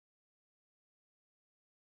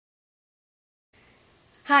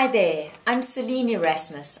Hi there, I'm Celine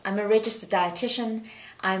Erasmus. I'm a registered dietitian.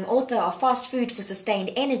 I'm author of Fast Food for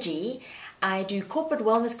Sustained Energy. I do corporate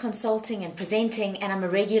wellness consulting and presenting, and I'm a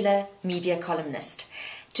regular media columnist.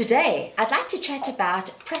 Today, I'd like to chat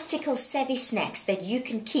about practical savvy snacks that you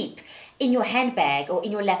can keep in your handbag or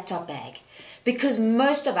in your laptop bag, because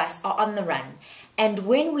most of us are on the run. And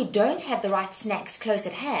when we don't have the right snacks close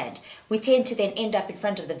at hand, we tend to then end up in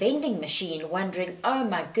front of the vending machine wondering, oh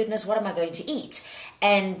my goodness, what am I going to eat?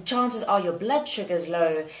 And chances are your blood sugar's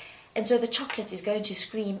low, and so the chocolate is going to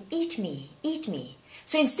scream, eat me, eat me.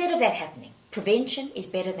 So instead of that happening, prevention is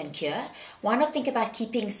better than cure. Why not think about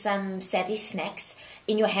keeping some savvy snacks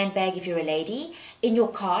in your handbag if you're a lady, in your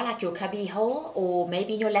car like your cubby hole, or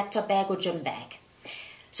maybe in your laptop bag or gym bag.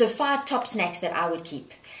 So 5 top snacks that I would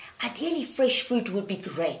keep. Ideally, fresh fruit would be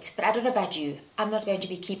great, but I don't know about you. I'm not going to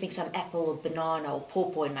be keeping some apple or banana or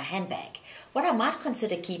pawpaw in my handbag. What I might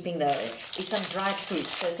consider keeping, though, is some dried fruit.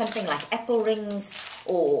 So something like apple rings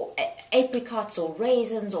or apricots or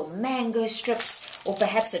raisins or mango strips, or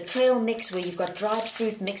perhaps a trail mix where you've got dried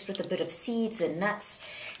fruit mixed with a bit of seeds and nuts.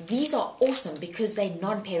 These are awesome because they're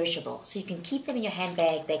non-perishable. So you can keep them in your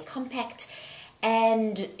handbag, they're compact,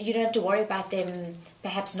 and you don't have to worry about them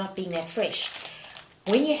perhaps not being that fresh.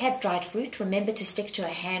 When you have dried fruit, remember to stick to a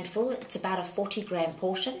handful. It's about a 40-gram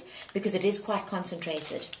portion because it is quite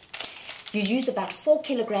concentrated. You use about 4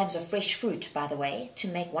 kilograms of fresh fruit, by the way, to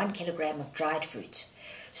make 1 kilogram of dried fruit.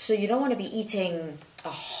 So you don't want to be eating a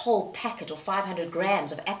whole packet or 500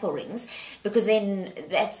 grams of apple rings, because then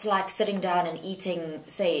that's like sitting down and eating,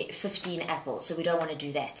 say, 15 apples. So we don't want to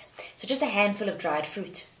do that. So just a handful of dried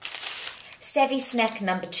fruit. Savvy snack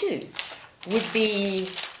number 2 would be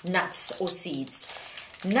nuts or seeds.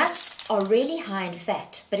 Nuts are really high in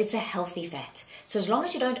fat, but it's a healthy fat. So as long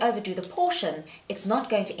as you don't overdo the portion, it's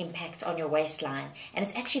not going to impact on your waistline, and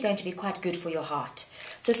it's actually going to be quite good for your heart.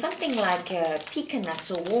 So something like pecan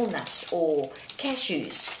nuts or walnuts or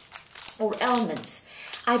cashews or almonds.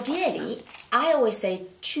 Ideally, I always say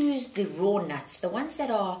choose the raw nuts, the ones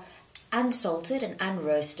that are unsalted and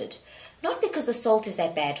unroasted. Not because the salt is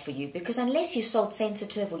that bad for you, because unless you're salt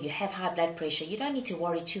sensitive or you have high blood pressure, you don't need to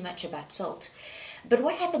worry too much about salt. But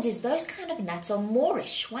what happens is those kind of nuts are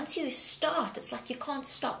moreish. Once you start, it's like you can't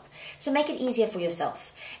stop. So make it easier for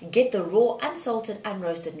yourself. Get the raw, unsalted,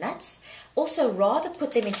 unroasted nuts. Also, rather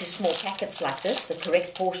put them into small packets like this, the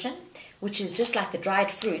correct portion, which is just like the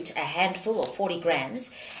dried fruit, a handful or 40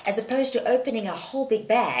 grams, as opposed to opening a whole big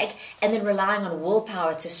bag and then relying on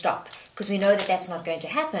willpower to stop, because we know that that's not going to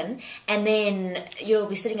happen, and then you'll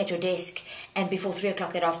be sitting at your desk and before 3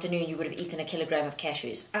 o'clock that afternoon you would have eaten a kilogram of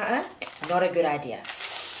cashews. Not a good idea.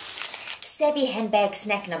 Savvy handbag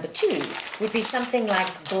snack number 2 would be something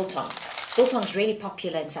like biltong. Biltong's really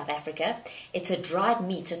popular in South Africa. It's a dried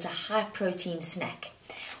meat, so it's a high protein snack.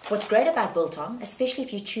 What's great about biltong, especially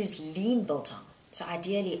if you choose lean biltong, so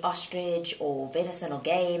ideally ostrich or venison or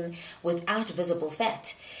game without visible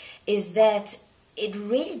fat, is that it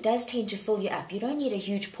really does tend to fill you up. You don't need a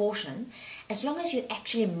huge portion as long as you're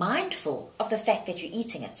actually mindful of the fact that you're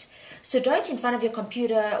eating it. So don't, in front of your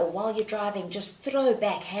computer or while you're driving, just throw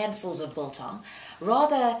back handfuls of biltong.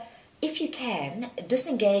 Rather, if you can,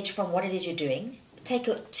 disengage from what it is you're doing. Take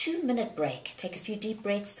a 2-minute break, take a few deep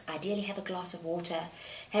breaths, ideally have a glass of water,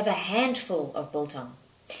 have a handful of biltong.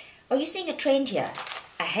 Are you seeing a trend here?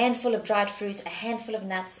 A handful of dried fruit, a handful of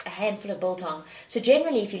nuts, a handful of biltong. So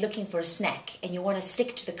generally, if you're looking for a snack and you want to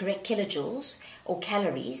stick to the correct kilojoules or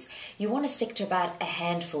calories, you want to stick to about a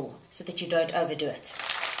handful so that you don't overdo it.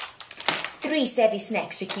 3 savvy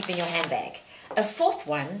snacks to keep in your handbag. A 4th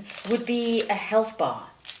one would be a health bar.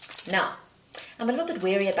 Now, I'm a little bit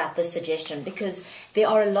wary about this suggestion because there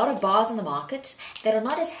are a lot of bars on the market that are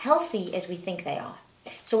not as healthy as we think they are.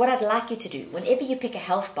 So what I'd like you to do, whenever you pick a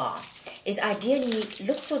health bar, is ideally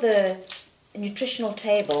look for the nutritional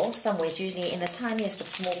table somewhere. It's usually in the tiniest of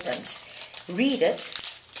small print. Read it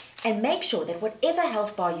and make sure that whatever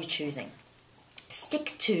health bar you're choosing,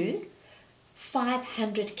 stick to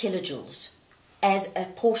 500 kilojoules as a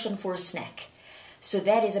portion for a snack. So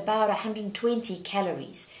that is about 120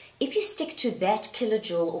 calories. If you stick to that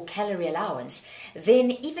kilojoule or calorie allowance,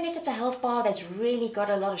 then even if it's a health bar that's really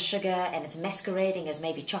got a lot of sugar and it's masquerading as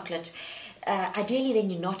maybe chocolate, ideally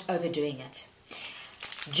then you're not overdoing it.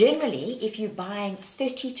 Generally, if you're buying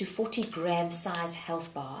 30 to 40 gram sized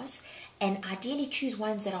health bars, and ideally choose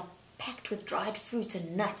ones that are packed with dried fruit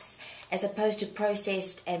and nuts as opposed to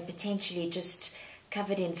processed and potentially just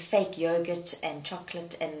covered in fake yogurt and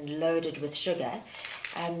chocolate and loaded with sugar,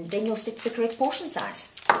 then you'll stick to the correct portion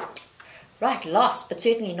size. Right, last but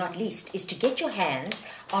certainly not least is to get your hands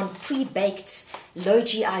on pre-baked low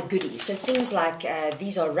GI goodies. So things like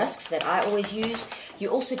these are rusks that I always use. You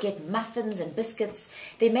also get muffins and biscuits.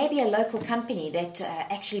 There may be a local company that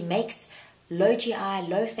actually makes low GI,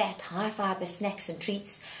 low fat, high fiber snacks and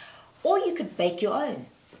treats, or you could bake your own.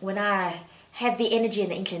 When I have the energy and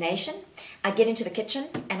the inclination, I get into the kitchen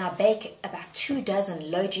and I bake about 24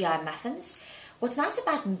 low GI muffins. What's nice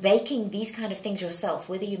about baking these kind of things yourself,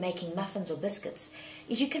 whether you're making muffins or biscuits,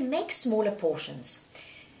 is you can make smaller portions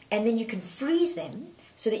and then you can freeze them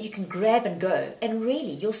so that you can grab and go. And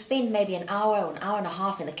really, you'll spend maybe an hour or an hour and a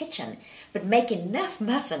half in the kitchen, but make enough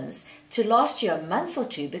muffins to last you a month or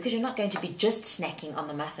two, because you're not going to be just snacking on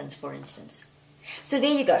the muffins, for instance. So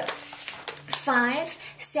there you go. 5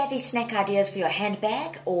 savvy snack ideas for your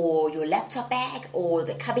handbag or your laptop bag or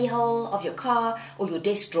the cubbyhole of your car or your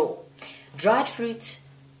desk drawer. Dried fruit,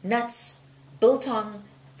 nuts, biltong,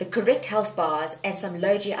 the correct health bars, and some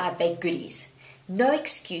low GI baked goodies. No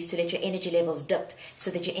excuse to let your energy levels dip so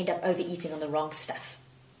that you end up overeating on the wrong stuff.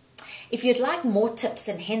 If you'd like more tips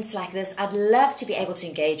and hints like this, I'd love to be able to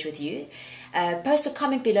engage with you. Post a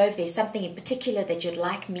comment below if there's something in particular that you'd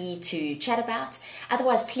like me to chat about.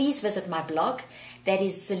 Otherwise, please visit my blog. That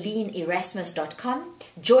is CelineErasmus.com.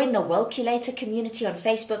 Join the Wellculator community on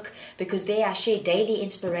Facebook, because there I share daily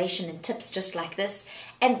inspiration and tips just like this,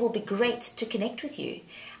 and it will be great to connect with you.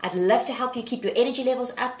 I'd love to help you keep your energy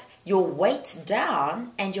levels up, your weight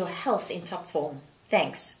down, and your health in top form.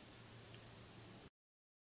 Thanks.